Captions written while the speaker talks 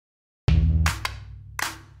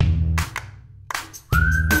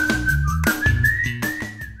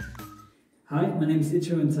Hi, my name is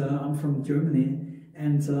Icho and I'm from Germany.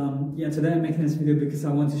 And today I'm making this video because I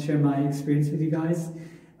want to share my experience with you guys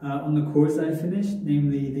on the course I finished,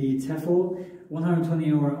 namely the TEFL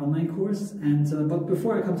 120-hour online course. And but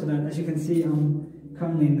before I come to that, as you can see, I'm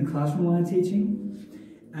currently in the classroom while I'm teaching.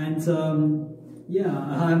 And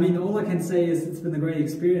all I can say is it's been a great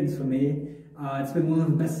experience for me. It's been one of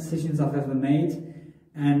the best decisions I've ever made.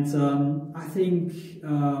 And I think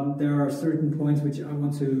there are certain points which I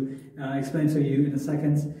want to explain to you in a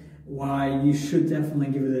second why you should definitely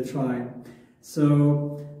give it a try.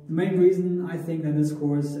 So the main reason I think that this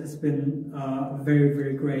course has been a very,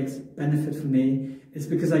 very great benefit for me is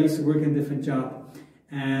because I used to work in a different job.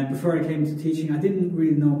 And before I came to teaching, I didn't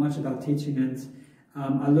really know much about teaching, and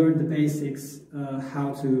I learned the basics,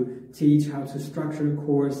 how to teach, how to structure a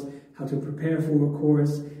course, how to prepare for a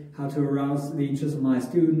course, how to arouse the interest of my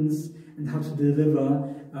students, and how to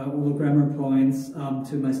deliver all the grammar points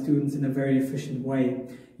to my students in a very efficient way,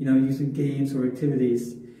 using games or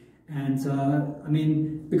activities. And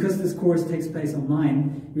because this course takes place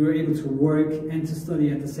online, you are able to work and to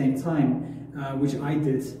study at the same time, which I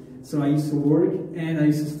did. So I used to work and I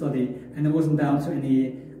used to study, and I wasn't bound to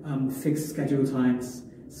any fixed schedule times.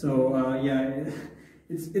 So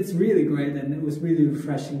it's really great, and it was really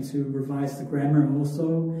refreshing to revise the grammar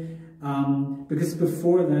also, because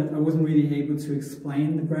before that I wasn't really able to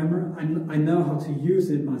explain the grammar. I know how to use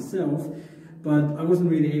it myself, but I wasn't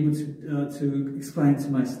really able to explain it to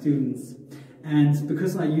my students. And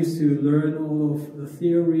because I used to learn all of the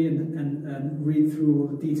theory and read through all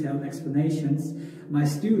the detailed explanations, my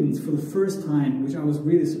students, for the first time, which I was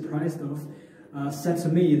really surprised of, said to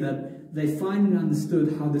me that they finally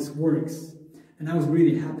understood how this works. And I was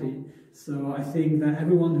really happy. So I think that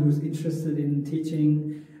everyone who's interested in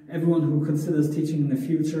teaching, everyone who considers teaching in the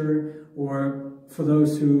future, or for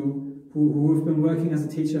those who have been working as a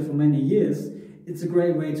teacher for many years, it's a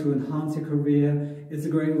great way to enhance your career. It's a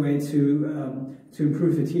great way to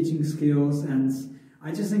improve your teaching skills, and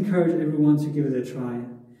I just encourage everyone to give it a try.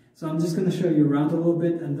 So I'm just going to show you around a little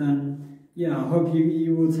bit, and then I hope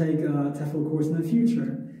you will take a TEFL course in the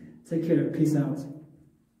future. Take care. Peace out.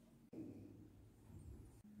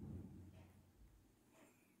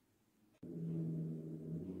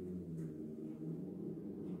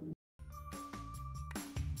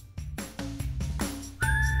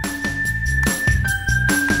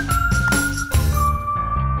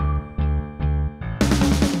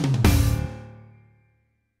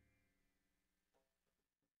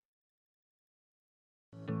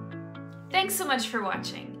 Thanks so much for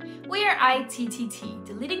watching. We are ITTT,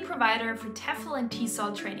 the leading provider for TEFL and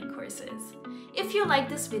TESOL training courses. If you like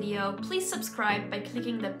this video, please subscribe by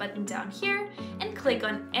clicking the button down here and click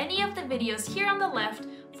on any of the videos here on the left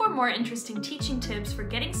for more interesting teaching tips for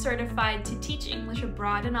getting certified to teach English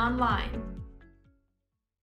abroad and online.